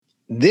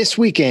This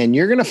weekend,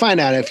 you're going to find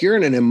out if you're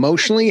in an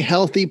emotionally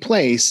healthy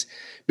place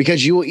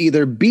because you will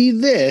either be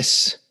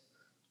this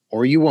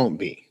or you won't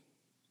be.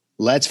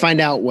 Let's find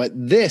out what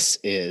this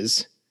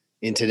is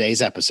in today's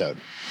episode.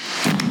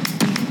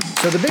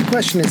 So the big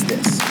question is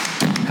this: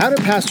 how do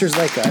pastors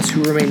like us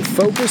who remain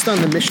focused on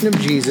the mission of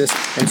Jesus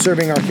and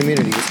serving our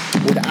communities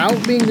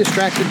without being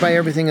distracted by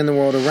everything in the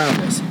world around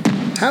us,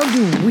 how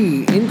do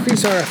we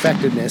increase our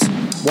effectiveness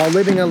while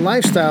living a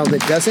lifestyle that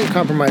doesn't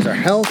compromise our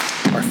health,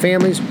 our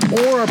families,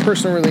 or our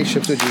personal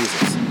relationships with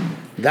Jesus?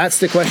 That's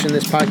the question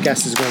this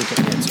podcast is going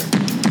to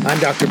answer. I'm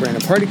Dr.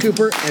 Brandon Party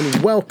Cooper,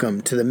 and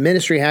welcome to the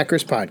Ministry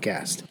Hackers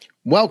Podcast.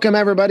 Welcome,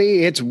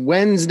 everybody. It's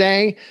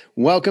Wednesday.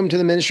 Welcome to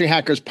the Ministry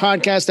Hackers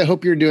Podcast. I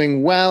hope you're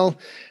doing well.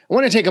 I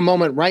want to take a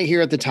moment right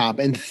here at the top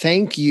and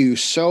thank you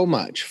so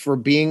much for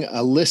being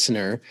a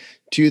listener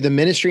to the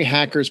Ministry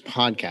Hackers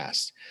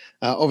Podcast.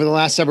 Over the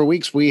last several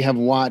weeks, we have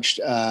watched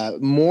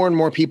more and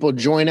more people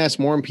join us,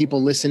 more and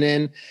people listen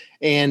in.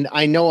 And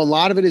I know a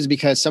lot of it is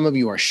because some of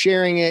you are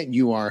sharing it,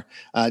 you are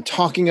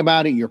talking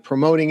about it, you're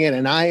promoting it,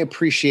 and I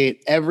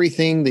appreciate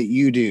everything that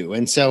you do.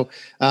 And so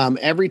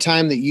every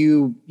time that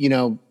you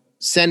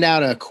send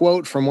out a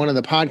quote from one of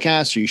the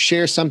podcasts, or you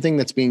share something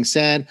that's being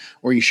said,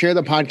 or you share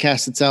the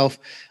podcast itself,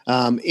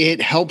 it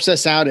helps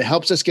us out. It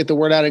helps us get the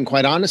word out. And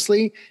quite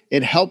honestly,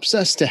 it helps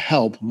us to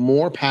help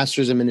more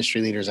pastors and ministry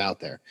leaders out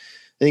there.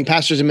 I think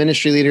pastors and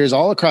ministry leaders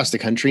all across the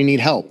country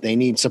need help. They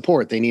need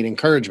support. They need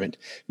encouragement.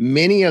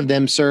 Many of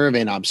them serve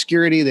in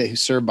obscurity. They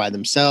serve by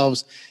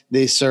themselves.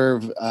 They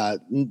serve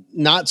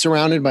not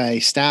surrounded by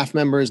staff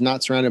members,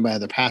 not surrounded by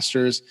other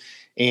pastors.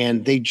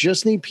 And they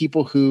just need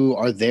people who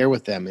are there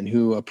with them and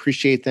who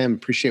appreciate them,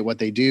 appreciate what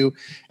they do,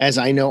 as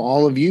I know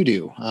all of you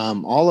do.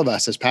 All of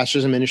us as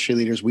pastors and ministry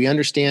leaders, we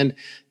understand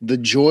the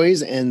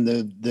joys and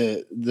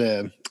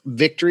the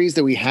victories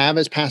that we have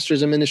as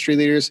pastors and ministry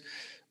leaders.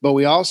 But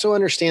we also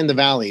understand the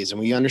valleys, and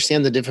we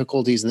understand the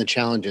difficulties and the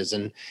challenges.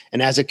 And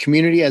as a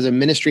community, as a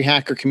ministry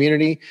hacker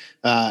community,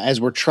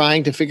 as we're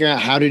trying to figure out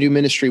how to do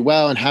ministry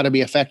well and how to be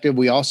effective,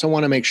 we also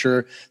want to make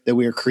sure that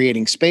we are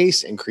creating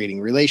space and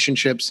creating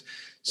relationships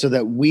so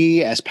that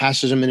we as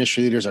pastors and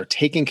ministry leaders are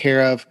taken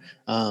care of,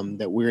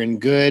 that we're in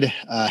good,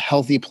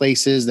 healthy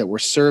places, that we're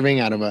serving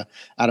out of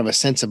a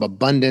sense of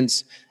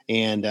abundance.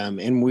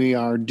 And we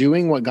are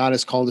doing what God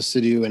has called us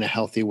to do in a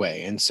healthy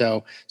way. And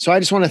so I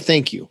just want to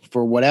thank you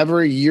for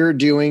whatever you're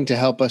doing to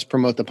help us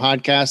promote the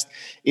podcast.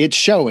 It's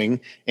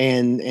showing,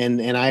 and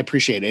I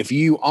appreciate it. If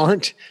you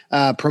aren't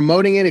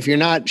promoting it, if you're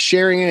not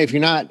sharing it, if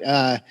you're not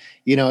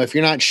if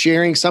you're not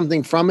sharing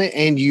something from it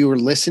and you're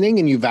listening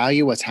and you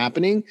value what's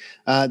happening,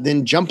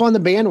 then jump on the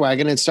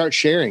bandwagon and start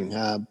sharing.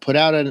 Put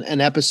out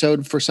an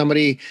episode for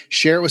somebody,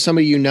 share it with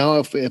somebody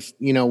if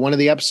one of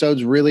the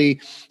episodes really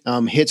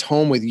hits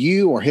home with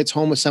you or hits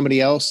home with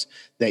somebody else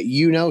that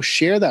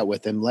share that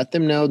with them. Let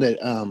them know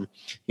that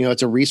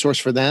it's a resource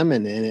for them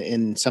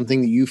and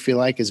something that you feel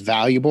like is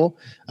valuable.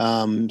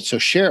 So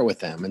share it with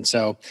them. And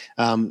so,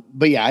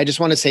 but yeah, I just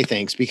want to say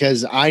thanks,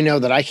 because I know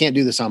that I can't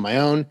do this on my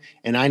own,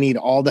 and I need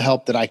all the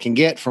help that I can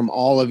get from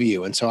all of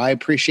you. And so I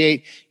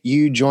appreciate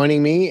you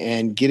joining me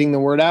and getting the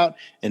word out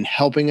and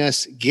helping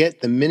us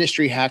get the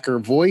Ministry Hacker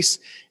voice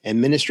and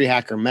Ministry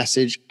Hacker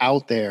message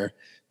out there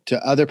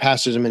to other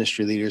pastors and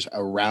ministry leaders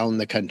around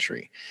the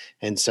country.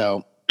 And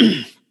so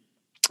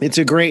it's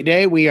a great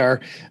day. We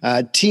are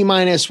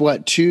T-minus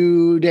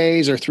 2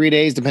 days or 3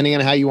 days, depending on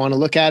how you want to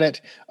look at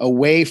it,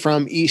 away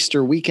from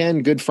Easter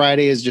weekend. Good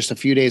Friday is just a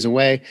few days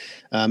away.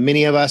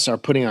 Many of us are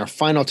putting our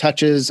final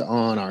touches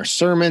on our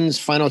sermons,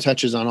 final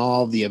touches on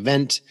all of the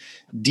event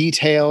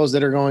details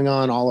that are going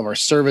on, all of our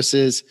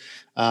services.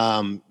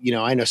 I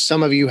know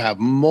some of you have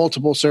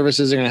multiple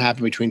services that are going to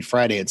happen between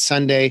Friday and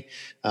Sunday.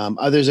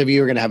 Others of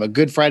you are going to have a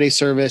Good Friday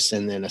service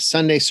and then a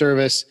Sunday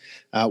service.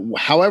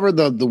 However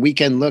the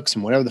weekend looks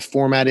and whatever the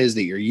format is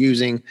that you're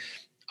using,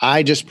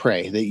 I just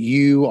pray that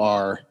you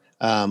are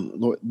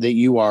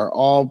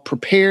all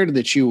prepared,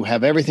 that you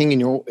have everything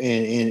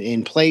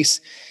in place,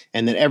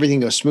 and that everything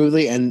goes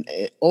smoothly, and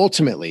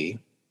ultimately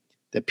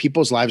that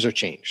people's lives are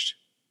changed,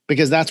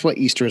 because that's what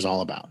Easter is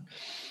all about.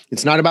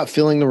 It's not about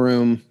filling the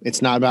room.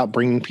 It's not about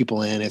bringing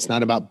people in. It's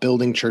not about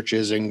building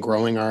churches and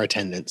growing our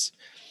attendance.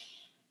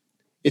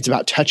 It's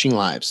about touching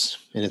lives,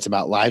 and it's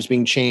about lives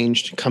being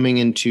changed, coming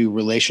into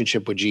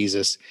relationship with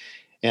Jesus.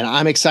 And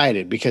I'm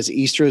excited because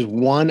Easter is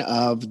one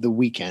of the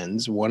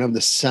weekends, one of the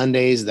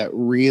Sundays that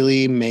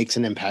really makes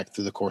an impact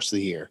through the course of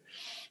the year.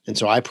 And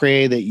so I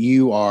pray that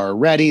you are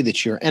ready,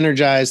 that you're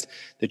energized,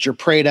 that you're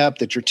prayed up,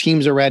 that your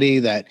teams are ready,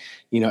 that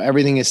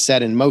everything is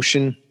set in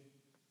motion,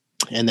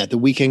 and that the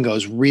weekend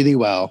goes really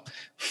well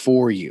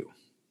for you.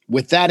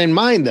 With that in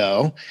mind,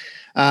 though,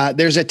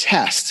 there's a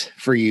test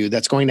for you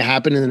that's going to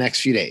happen in the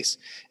next few days.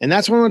 And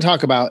that's what I want to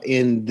talk about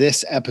in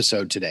this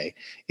episode today,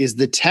 is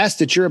the test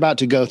that you're about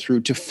to go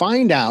through to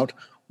find out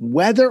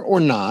whether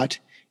or not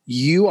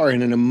you are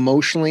in an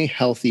emotionally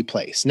healthy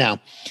place. Now,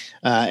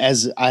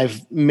 as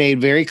I've made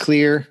very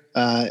clear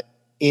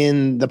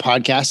in the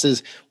podcast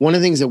is one of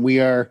the things that we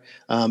are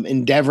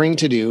endeavoring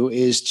to do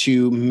is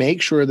to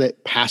make sure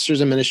that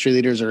pastors and ministry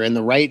leaders are in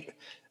the right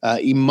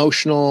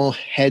emotional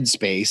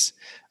headspace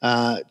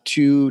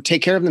to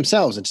take care of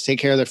themselves and to take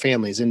care of their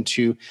families and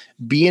to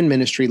be in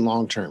ministry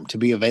long term, to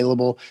be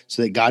available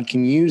so that God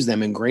can use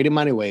them in great and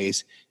mighty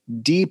ways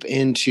deep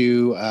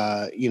into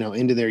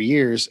into their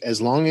years,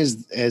 as long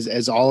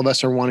as all of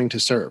us are wanting to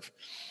serve.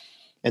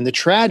 And the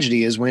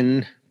tragedy is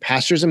when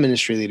pastors and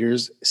ministry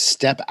leaders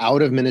step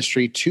out of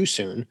ministry too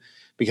soon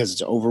because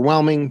it's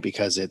overwhelming,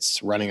 because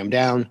it's running them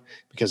down,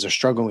 because they're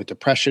struggling with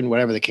depression,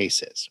 whatever the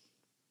case is.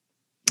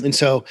 And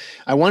so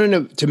I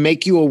wanted to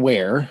make you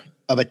aware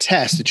of a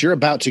test that you're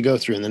about to go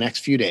through in the next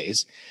few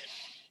days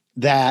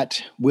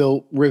that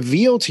will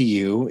reveal to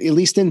you, at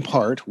least in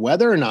part,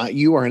 whether or not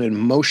you are in an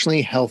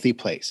emotionally healthy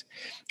place.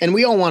 And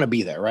we all want to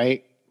be there,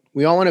 right?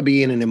 We all want to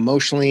be in an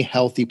emotionally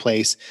healthy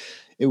place.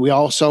 We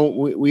all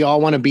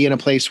want to be in a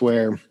place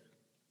where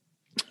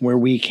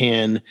we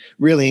can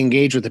really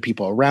engage with the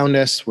people around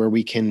us, where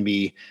we can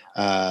be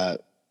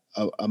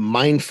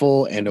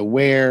mindful and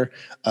aware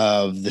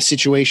of the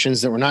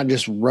situations that we're not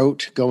just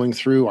rote going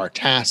through our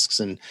tasks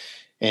and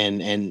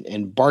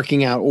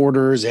barking out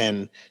orders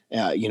and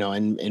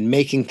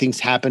making things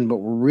happen, but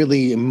we're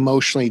really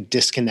emotionally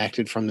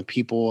disconnected from the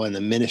people and the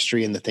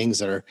ministry and the things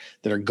that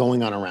are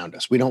going on around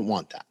us. We don't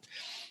want that.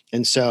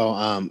 And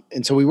so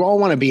we all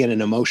want to be in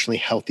an emotionally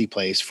healthy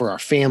place for our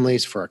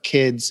families, for our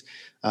kids,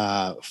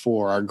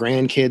 for our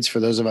grandkids,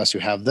 for those of us who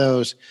have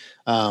those.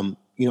 All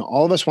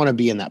of us want to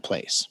be in that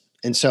place.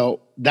 And so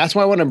that's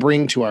why I want to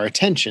bring to our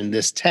attention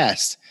this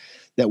test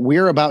that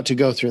we're about to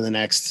go through the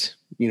next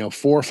 4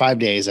 or 5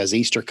 days as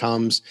Easter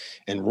comes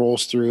and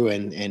rolls through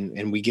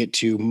and we get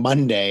to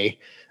Monday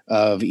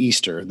of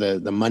Easter,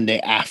 the Monday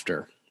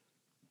after.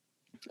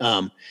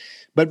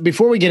 But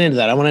before we get into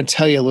that, I want to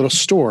tell you a little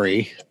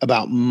story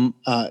about,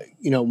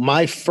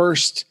 my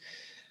first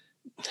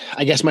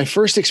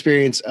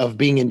experience of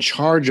being in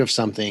charge of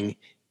something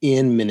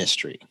in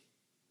ministry.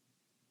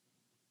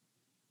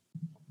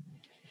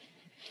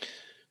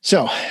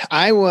 So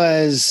I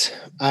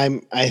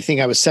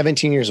think I was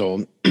 17 years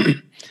old.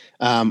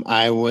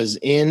 I was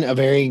in a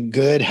very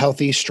good,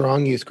 healthy,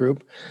 strong youth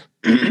group.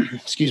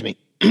 Excuse me.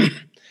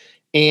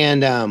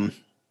 And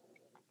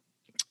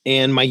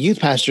my youth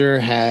pastor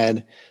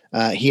had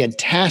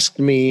tasked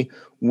me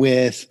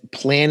with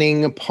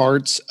planning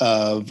parts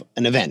of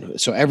an event.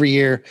 So every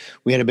year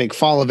we had a big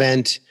fall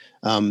event.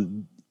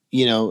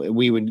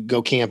 We would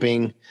go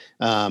camping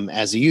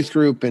as a youth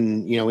group,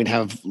 and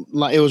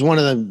it was one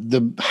of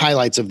the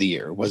highlights of the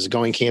year was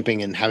going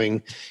camping and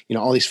having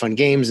all these fun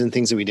games and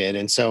things that we did.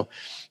 And so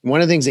one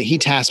of the things that he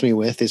tasked me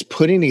with is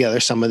putting together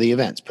some of the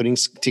events, putting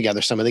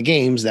together some of the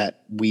games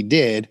that we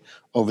did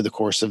over the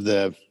course of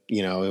it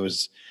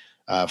was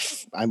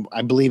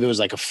I believe it was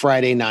like a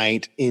Friday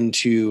night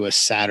into a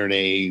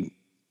Saturday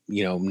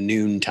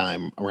noon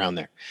time around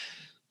there.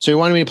 So he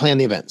wanted me to plan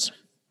the events.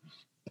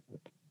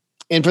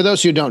 And for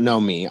those who don't know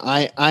me,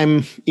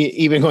 I'm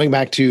even going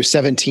back to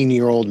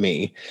 17-year-old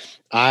me.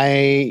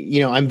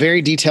 I'm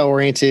very detail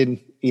oriented.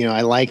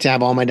 I like to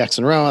have all my ducks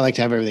in a row. I like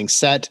to have everything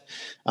set.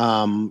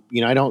 I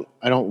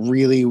don't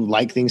really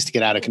like things to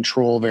get out of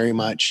control very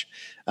much,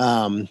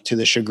 to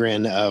the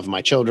chagrin of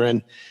my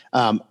children.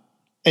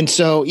 And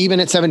so even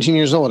at 17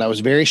 years old, I was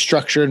very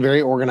structured,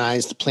 very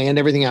organized, planned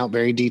everything out,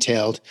 very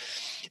detailed.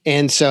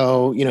 And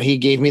so, he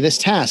gave me this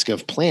task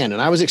of plan,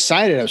 and I was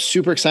excited. I was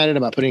super excited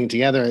about putting it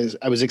together.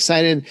 I was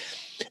excited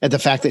at the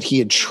fact that he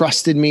had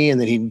trusted me and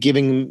that he'd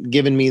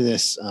given me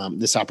this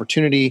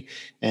opportunity.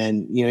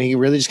 And, he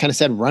really just kind of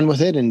said, run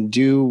with it and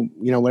do,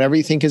 whatever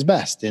you think is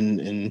best.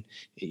 And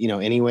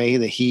any way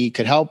that he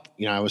could help,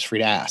 I was free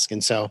to ask.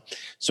 And so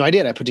I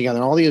did. I put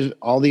together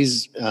all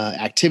these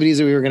activities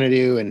that we were going to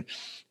do, and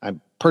I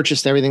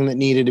purchased everything that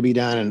needed to be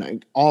done,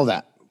 and all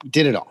that,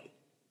 did it all.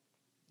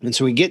 And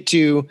so we get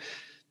to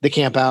the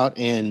camp out,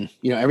 and,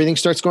 everything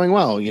starts going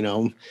well.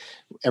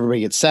 Everybody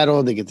gets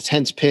settled, they get the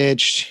tents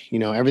pitched,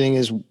 everything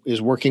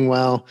is working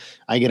well.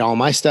 I get all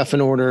my stuff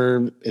in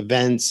order,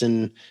 events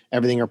and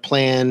everything are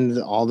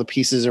planned. All the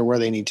pieces are where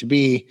they need to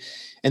be.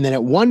 And then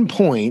at one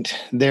point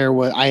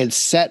I had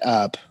set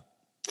up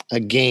a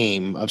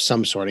game of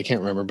some sort. I can't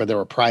remember, but there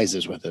were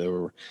prizes with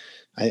it.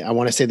 I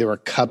want to say there were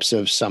cups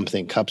of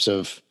something, cups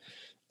of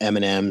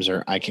M&Ms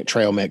or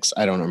trail mix.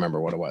 I don't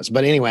remember what it was,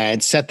 but anyway, I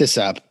had set this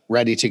up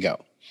ready to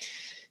go.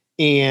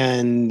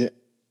 And,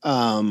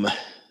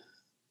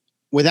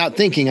 without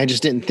thinking, I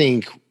just didn't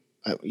think,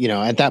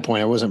 at that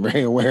point I wasn't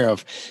very aware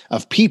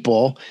of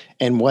people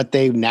and what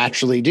they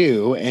naturally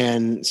do.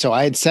 And so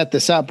I had set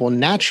this up. Well,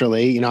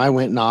 naturally, I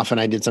went off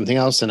and I did something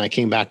else, and I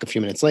came back a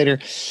few minutes later,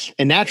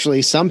 and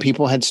naturally some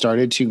people had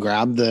started to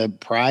grab the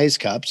prize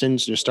cups and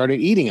just started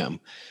eating them.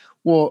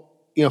 Well,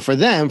 for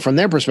them, from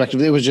their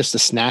perspective, it was just a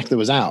snack that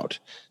was out.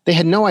 They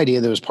had no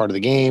idea that it was part of the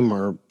game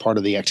or part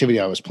of the activity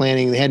I was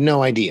planning. They had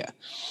no idea.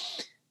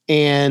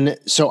 And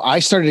so I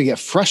started to get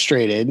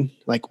frustrated,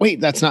 like,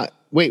 it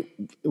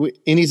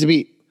needs to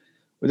be,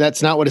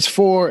 That's not what it's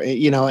for,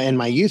 and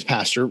my youth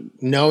pastor,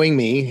 knowing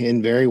me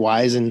and very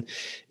wise and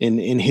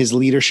in his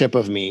leadership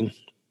of me,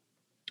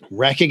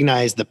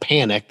 recognized the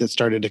panic that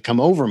started to come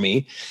over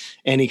me.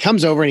 And he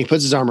comes over and he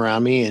puts his arm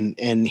around me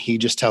and he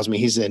just tells me,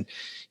 he said,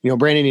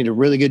 Brandon, you did a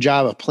really good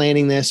job of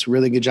planning this,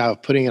 really good job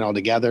of putting it all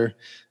together,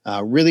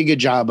 really good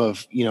job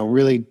of,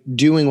 really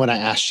doing what I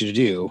asked you to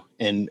do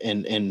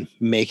and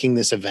making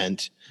this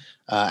event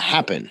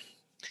happen. And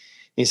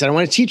he said, I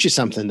want to teach you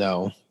something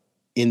though,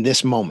 in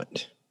this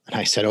moment. And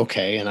I said,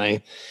 okay. And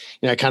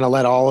I kind of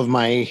let all of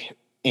my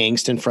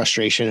angst and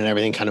frustration and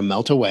everything kind of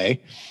melt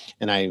away.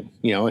 And I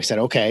said,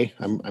 okay,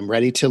 I'm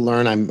ready to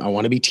learn. I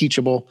want to be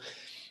teachable.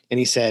 And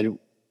he said,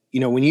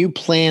 when you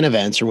plan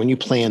events or when you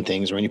plan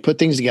things or when you put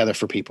things together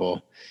for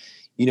people,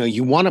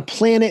 you want to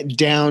plan it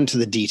down to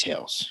the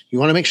details. You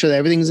want to make sure that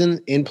everything's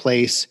in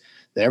place,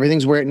 that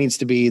everything's where it needs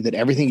to be, that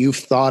everything you've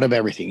thought of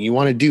everything. You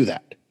want to do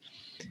that.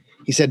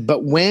 He said,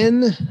 but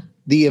when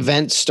the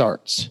event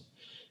starts,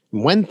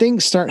 when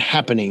things start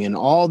happening and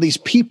all these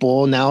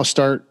people now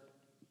start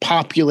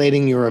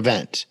populating your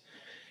event,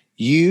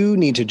 you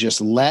need to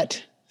just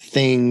let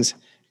things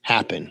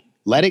happen.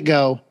 Let it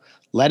go.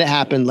 Let it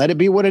happen. Let it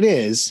be what it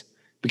is,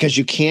 because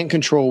you can't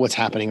control what's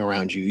happening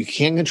around you. You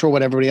can't control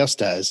what everybody else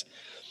does.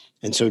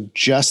 And so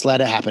just let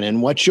it happen.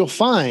 And what you'll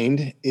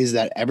find is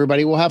that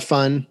everybody will have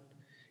fun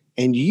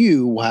and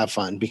you will have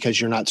fun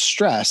because you're not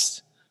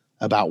stressed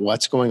about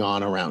what's going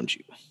on around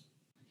you.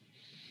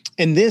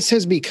 And this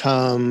has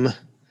become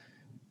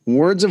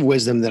words of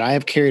wisdom that I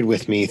have carried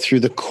with me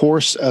through the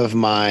course of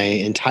my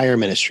entire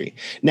ministry.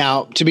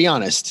 Now, to be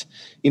honest,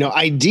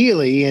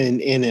 ideally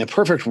in a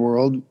perfect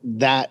world,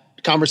 that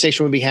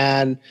conversation would be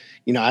had.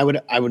 I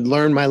would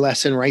learn my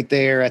lesson right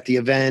there at the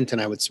event, and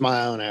I would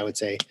smile and I would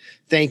say,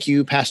 thank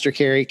you, Pastor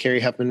Carey.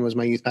 Carey Huffman was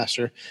my youth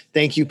pastor.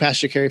 Thank you,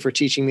 Pastor Carey, for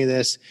teaching me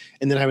this.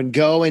 And then I would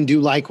go and do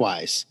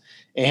likewise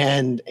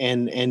and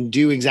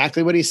do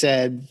exactly what he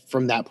said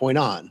from that point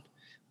on.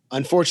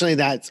 Unfortunately,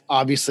 that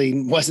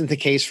obviously wasn't the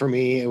case for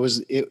me. It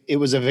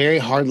was a very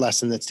hard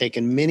lesson that's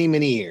taken many,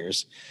 many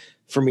years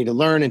for me to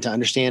learn and to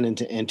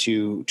understand and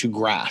to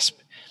grasp.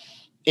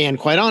 And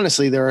quite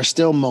honestly, there are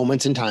still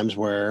moments and times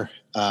where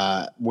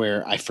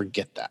I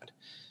forget that,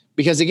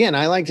 because again,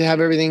 I like to have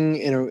everything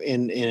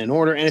in an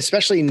order, and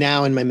especially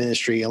now in my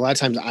ministry, a lot of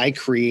times I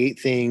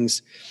create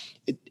things,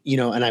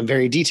 and I'm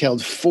very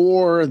detailed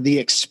for the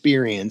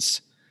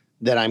experience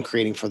that I'm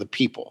creating for the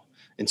people.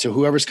 And so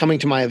whoever's coming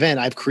to my event,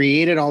 I've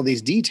created all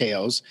these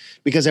details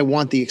because I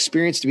want the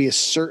experience to be a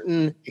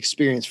certain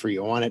experience for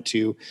you. I want it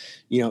to,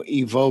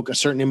 evoke a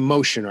certain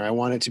emotion, or I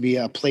want it to be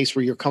a place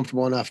where you're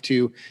comfortable enough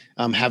to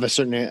have a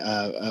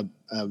certain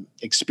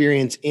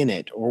experience in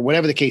it, or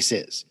whatever the case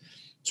is.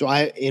 So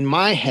in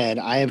my head,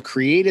 I have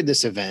created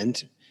this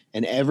event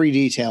and every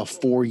detail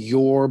for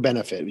your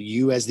benefit,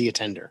 you as the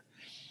attender.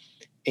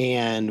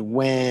 And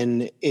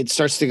when it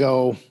starts to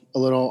go a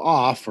little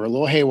off or a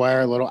little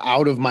haywire, a little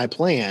out of my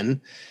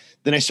plan,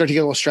 then I start to get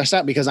a little stressed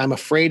out because I'm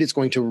afraid it's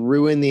going to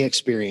ruin the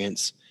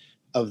experience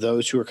of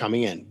those who are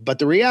coming in. But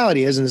the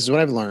reality is, and this is what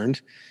I've learned,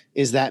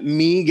 is that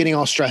me getting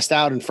all stressed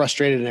out and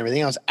frustrated and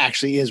everything else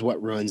actually is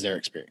what ruins their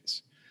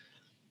experience.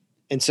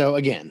 And so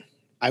again,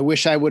 I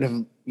wish I would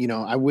have,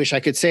 I wish I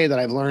could say that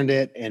I've learned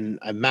it and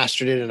I've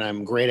mastered it and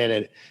I'm great at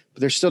it,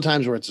 but there's still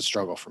times where it's a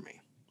struggle for me.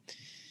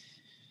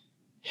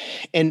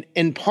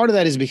 And part of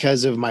that is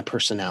because of my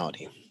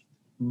personality.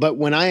 But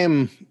when I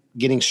am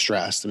getting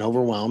stressed and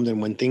overwhelmed,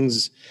 and when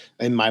things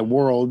in my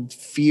world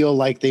feel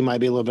like they might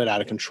be a little bit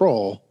out of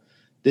control,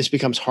 this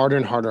becomes harder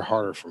and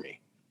harder for me.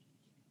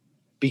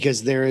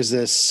 Because there is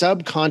a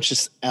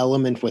subconscious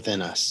element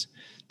within us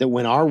that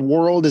when our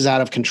world is out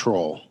of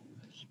control,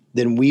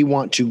 then we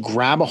want to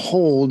grab a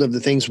hold of the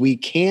things we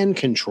can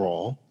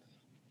control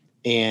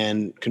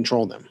and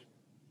control them.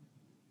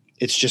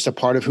 It's just a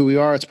part of who we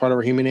are. It's part of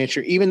our human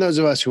nature. Even those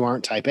of us who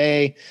aren't type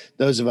A,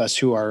 those of us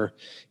who are,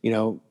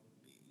 not,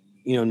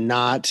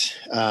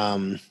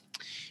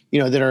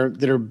 that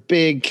are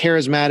big,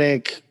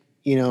 charismatic,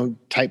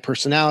 type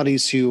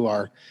personalities who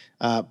are,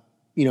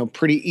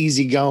 pretty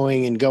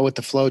easygoing and go with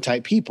the flow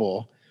type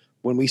people.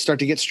 When we start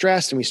to get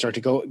stressed and we start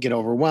to get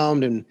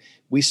overwhelmed and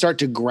we start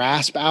to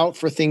grasp out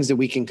for things that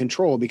we can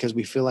control because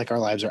we feel like our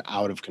lives are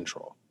out of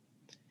control.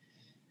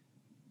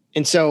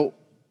 And so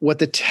what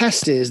the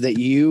test is that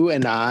you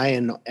and I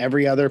and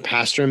every other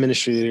pastor and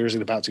ministry leader is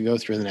about to go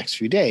through in the next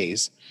few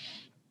days,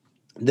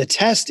 the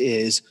test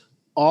is,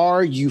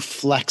 are you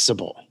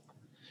flexible?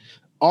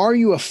 Are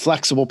you a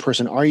flexible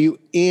person? Are you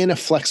in a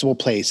flexible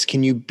place?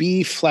 Can you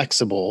be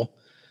flexible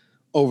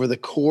over the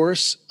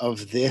course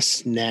of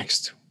this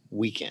next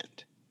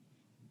weekend?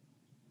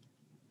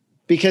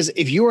 Because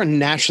if you're a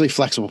naturally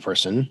flexible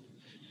person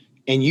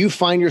and you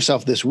find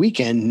yourself this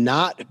weekend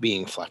not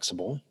being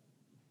flexible,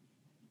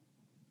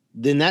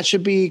 then that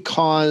should be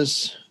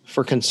cause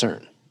for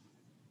concern.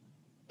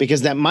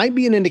 Because that might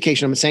be an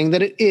indication, I'm not saying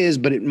that it is,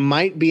 but it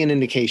might be an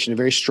indication, a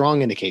very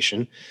strong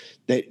indication,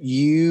 that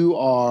you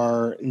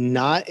are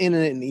not in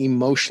an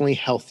emotionally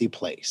healthy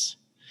place.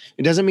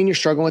 It doesn't mean you're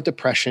struggling with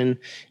depression.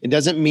 It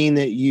doesn't mean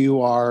that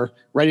you are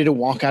ready to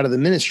walk out of the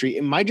ministry.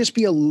 It might just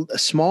be a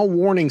small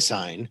warning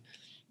sign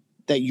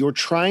that you're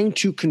trying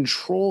to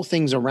control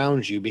things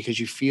around you because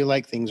you feel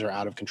like things are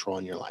out of control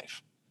in your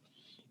life.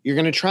 You're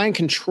going to try and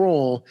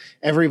control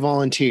every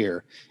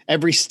volunteer,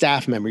 every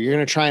staff member. You're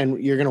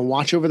going to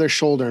watch over their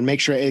shoulder and make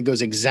sure it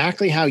goes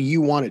exactly how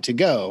you want it to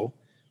go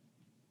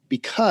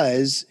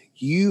because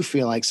you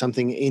feel like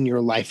something in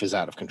your life is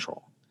out of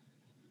control.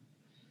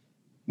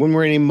 When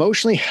we're in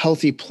emotionally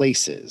healthy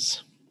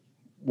places,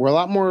 we're a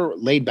lot more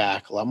laid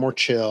back, a lot more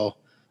chill,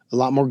 a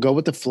lot more go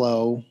with the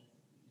flow,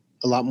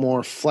 a lot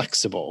more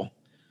flexible,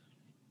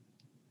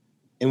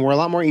 and we're a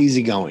lot more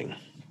easygoing.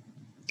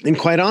 And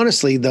quite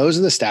honestly, those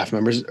are the staff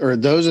members, or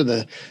those are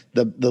the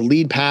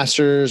lead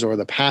pastors or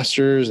the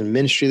pastors and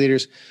ministry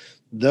leaders.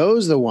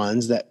 Those are the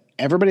ones that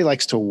everybody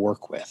likes to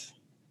work with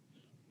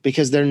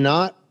because they're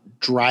not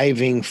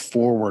driving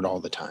forward all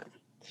the time.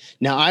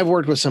 Now, I've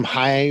worked with some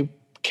high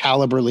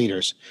caliber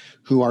leaders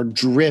who are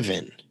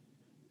driven,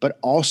 but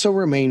also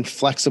remain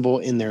flexible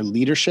in their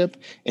leadership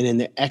and in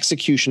the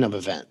execution of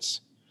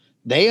events.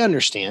 They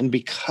understand,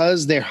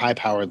 because they're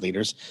high-powered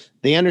leaders,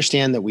 they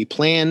understand that we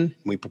plan,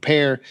 we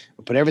prepare,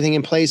 we put everything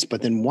in place,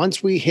 but then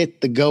once we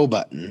hit the go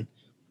button,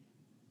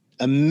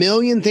 a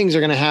million things are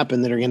going to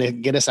happen that are going to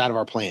get us out of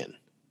our plan.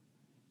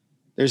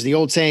 There's the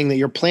old saying that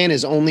your plan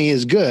is only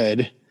as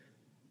good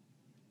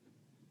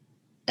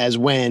as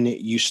when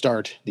you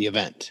start the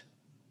event.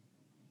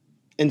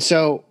 And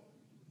so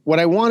what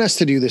I want us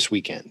to do this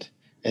weekend,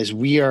 as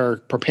we are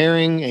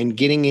preparing and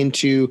getting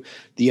into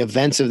the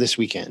events of this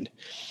weekend,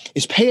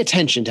 is pay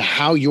attention to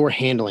how you're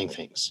handling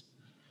things.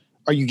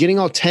 Are you getting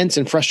all tense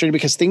and frustrated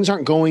because things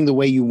aren't going the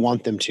way you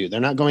want them to? They're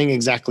not going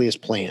exactly as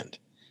planned.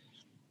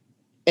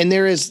 And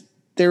there is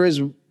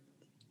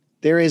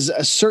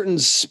a certain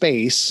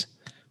space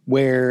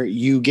where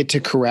you get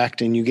to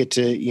correct and you get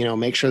to,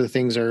 make sure that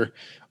things are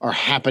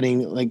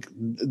happening. Like,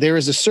 there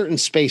is a certain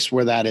space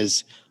where that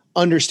is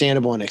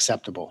understandable and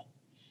acceptable.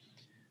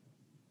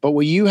 But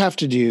what you have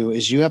to do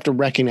is you have to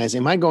recognize,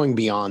 am I going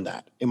beyond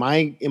that? Am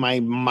I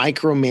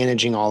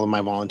micromanaging all of my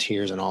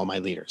volunteers and all of my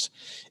leaders?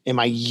 Am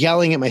I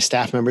yelling at my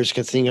staff members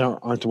because things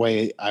aren't the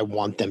way I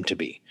want them to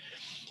be?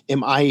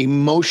 Am I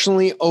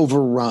emotionally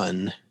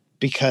overrun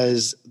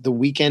because the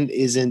weekend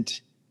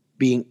isn't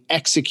being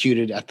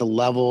executed at the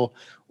level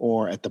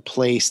or at the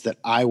place that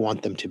I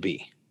want them to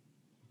be?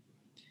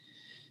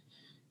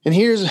 And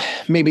here's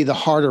maybe the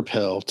harder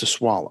pill to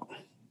swallow,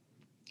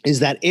 is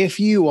that if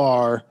you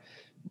are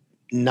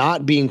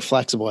not being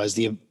flexible as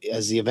the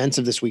events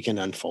of this weekend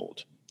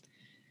unfold,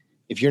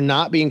 if you're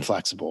not being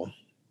flexible,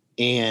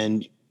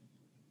 and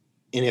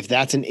if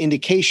that's an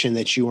indication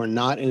that you are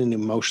not in an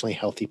emotionally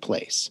healthy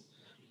place,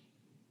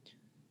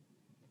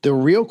 the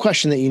real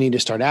question that you need to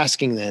start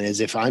asking then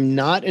is, if I'm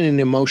not in an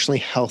emotionally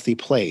healthy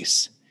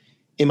place,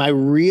 am I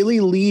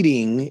really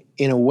leading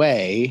in a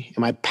way,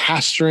 am I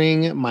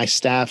pastoring my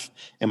staff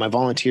and my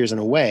volunteers in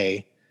a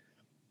way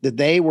that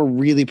they were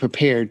really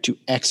prepared to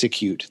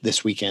execute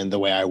this weekend the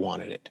way I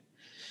wanted it?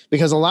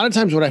 Because a lot of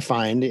times what I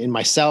find in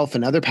myself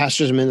and other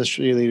pastors and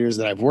ministry leaders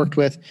that I've worked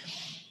with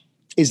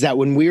is that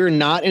when we're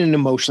not in an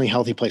emotionally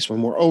healthy place,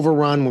 when we're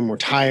overrun, when we're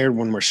tired,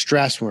 when we're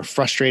stressed, when we're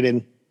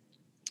frustrated,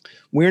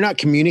 we're not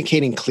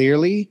communicating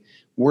clearly.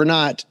 We're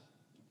not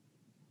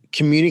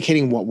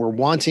communicating what we're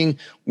wanting.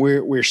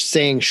 We're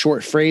saying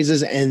short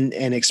phrases and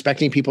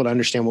expecting people to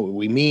understand what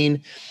we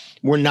mean.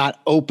 We're not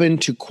open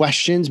to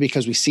questions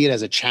because we see it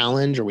as a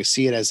challenge, or we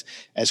see it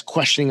as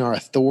questioning our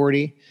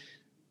authority.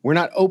 We're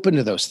not open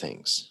to those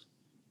things.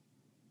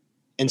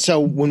 And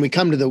so when we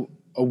come to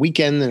a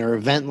weekend or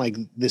event like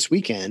this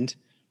weekend,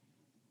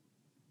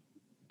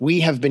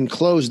 we have been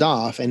closed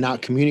off and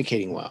not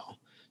communicating well.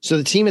 So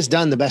the team has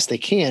done the best they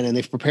can, and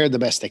they've prepared the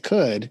best they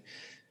could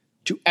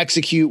to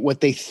execute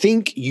what they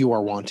think you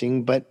are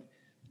wanting, but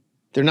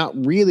they're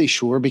not really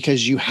sure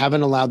because you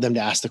haven't allowed them to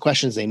ask the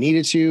questions they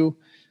needed to,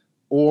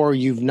 or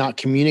you've not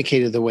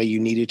communicated the way you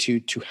needed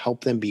to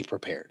help them be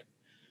prepared.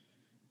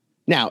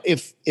 Now,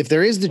 if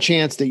there is the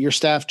chance that your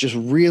staff just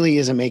really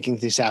isn't making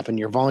things happen,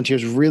 your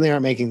volunteers really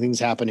aren't making things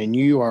happen, and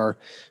you are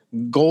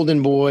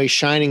golden boy,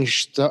 shining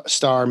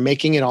star,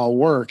 making it all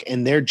work,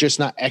 and they're just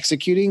not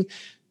executing,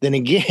 then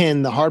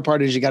again, the hard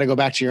part is you got to go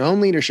back to your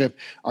own leadership.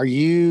 Are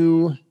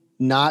you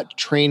not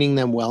training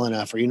them well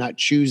enough? Are you not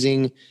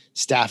choosing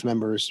staff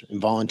members and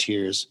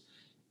volunteers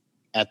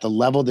at the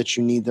level that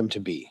you need them to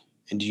be?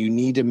 And do you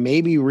need to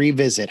maybe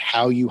revisit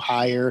how you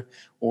hire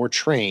or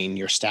train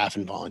your staff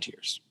and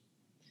volunteers?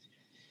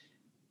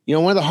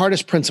 One of the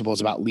hardest principles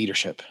about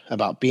leadership,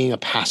 about being a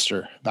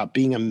pastor, about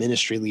being a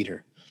ministry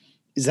leader,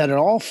 is that it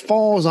all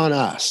falls on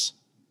us.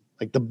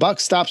 Like, the buck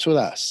stops with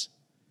us.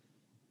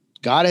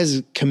 God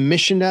has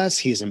commissioned us.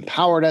 He has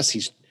empowered us.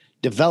 He's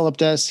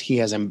developed us. He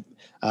has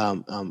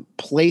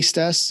placed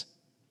us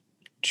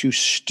to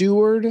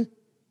steward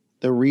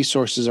the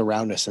resources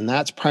around us. And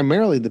that's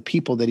primarily the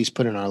people that he's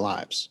put in our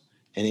lives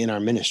and in our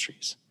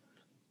ministries.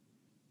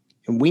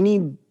 And we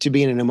need to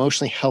be in an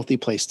emotionally healthy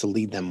place to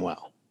lead them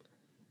well,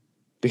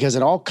 because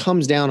it all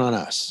comes down on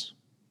us.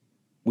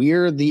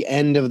 We're the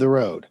end of the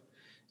road.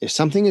 If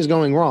something is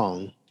going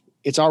wrong,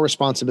 it's our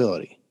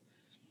responsibility.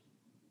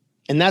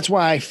 And that's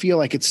why I feel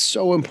like it's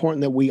so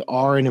important that we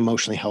are in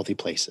emotionally healthy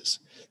places,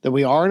 that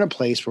we are in a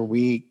place where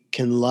we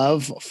can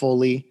love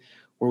fully,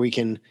 where we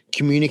can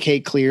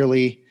communicate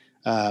clearly,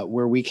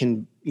 where we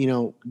can,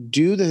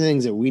 do the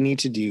things that we need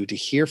to do to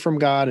hear from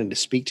God and to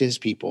speak to his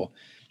people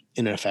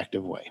in an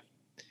effective way.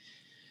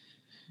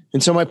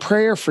 And so my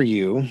prayer for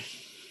you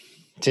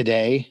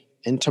today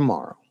and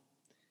tomorrow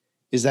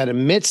is that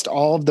amidst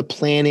all of the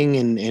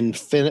planning and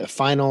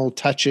final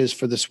touches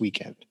for this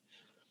weekend,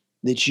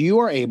 that you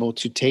are able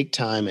to take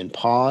time and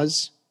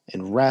pause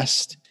and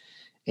rest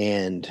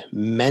and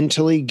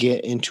mentally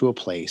get into a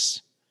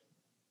place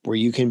where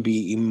you can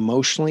be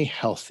emotionally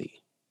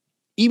healthy.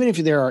 Even if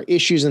there are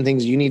issues and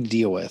things you need to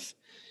deal with,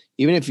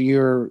 even if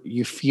you're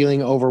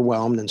feeling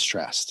overwhelmed and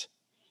stressed,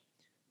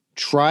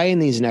 try in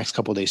these next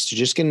couple of days to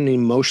just get an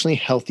emotionally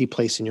healthy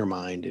place in your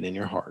mind and in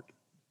your heart,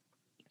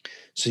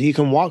 so you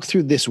can walk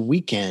through this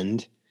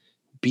weekend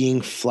being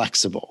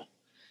flexible.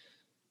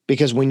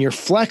 Because when you're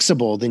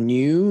flexible, then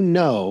you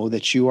know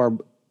that you are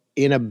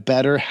in a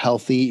better,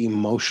 healthy,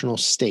 emotional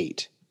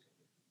state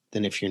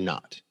than if you're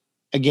not.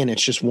 Again,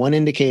 it's just one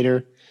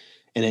indicator,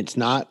 and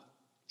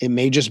it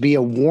may just be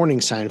a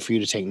warning sign for you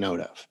to take note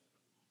of.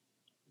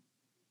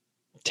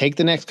 Take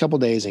the next couple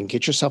of days and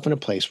get yourself in a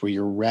place where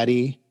you're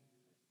ready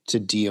to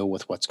deal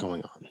with what's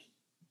going on.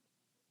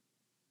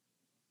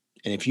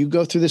 And if you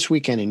go through this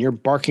weekend and you're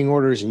barking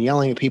orders and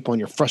yelling at people and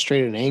you're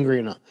frustrated and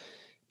angry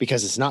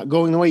because it's not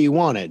going the way you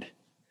wanted,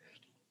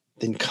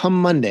 then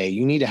come Monday,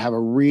 you need to have a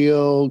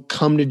real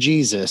come to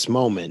Jesus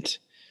moment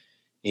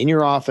in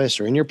your office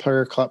or in your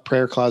prayer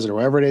closet or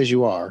wherever it is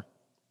you are.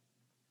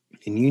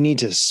 And you need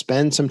to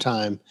spend some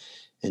time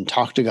and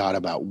talk to God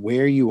about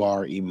where you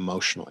are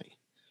emotionally.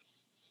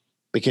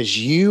 Because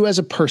you as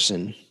a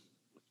person,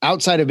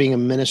 outside of being a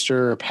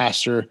minister or a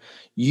pastor,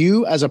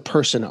 you as a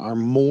person are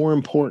more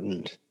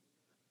important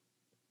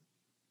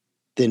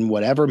than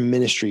whatever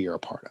ministry you're a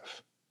part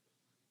of.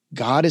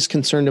 God is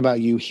concerned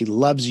about you. He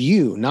loves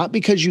you, not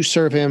because you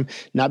serve him,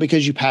 not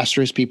because you pastor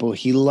his people.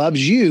 He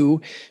loves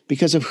you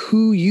because of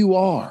who you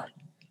are.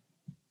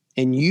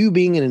 And you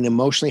being in an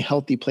emotionally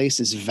healthy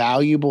place is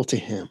valuable to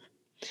him.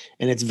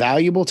 And it's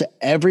valuable to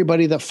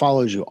everybody that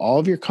follows you, all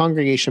of your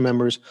congregation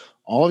members,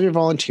 all of your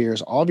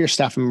volunteers, all of your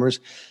staff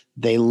members.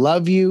 They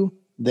love you.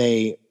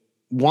 They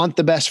want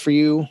the best for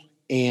you,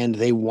 and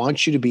they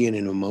want you to be in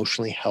an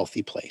emotionally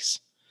healthy place.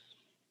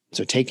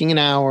 So taking an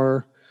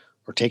hour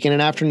or taking an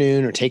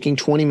afternoon or taking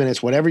 20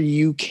 minutes, whatever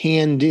you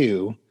can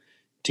do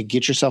to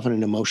get yourself in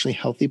an emotionally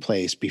healthy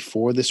place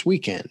before this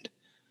weekend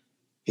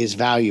is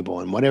valuable.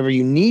 And whatever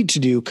you need to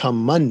do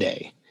come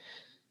Monday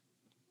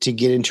to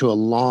get into a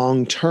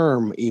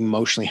long-term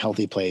emotionally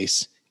healthy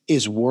place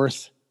is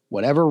worth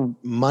whatever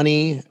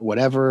money,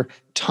 whatever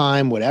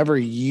time, whatever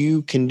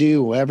you can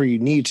do, whatever you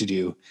need to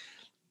do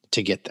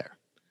to get there.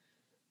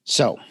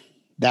 So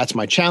that's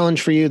my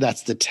challenge for you.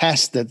 That's the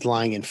test that's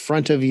lying in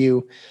front of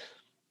you.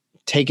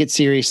 Take it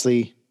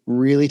seriously.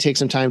 Really take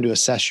some time to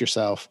assess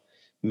yourself.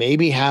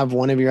 Maybe have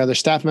one of your other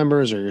staff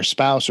members or your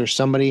spouse or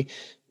somebody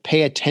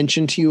pay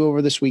attention to you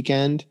over this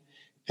weekend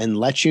and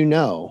let you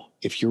know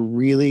if you're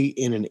really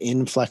in an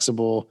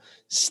inflexible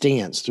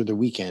stance through the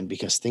weekend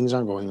because things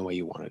aren't going the way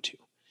you want it to.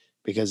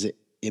 Because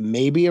it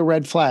may be a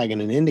red flag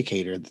and an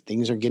indicator that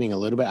things are getting a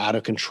little bit out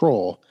of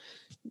control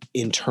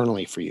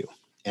internally for you.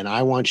 And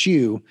I want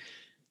you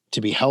to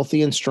be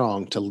healthy and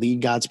strong to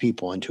lead God's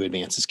people and to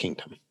advance his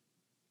kingdom.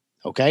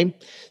 Okay?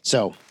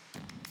 So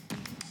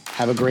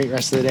have a great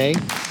rest of the day.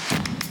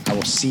 I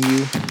will see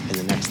you in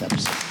the next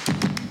episode.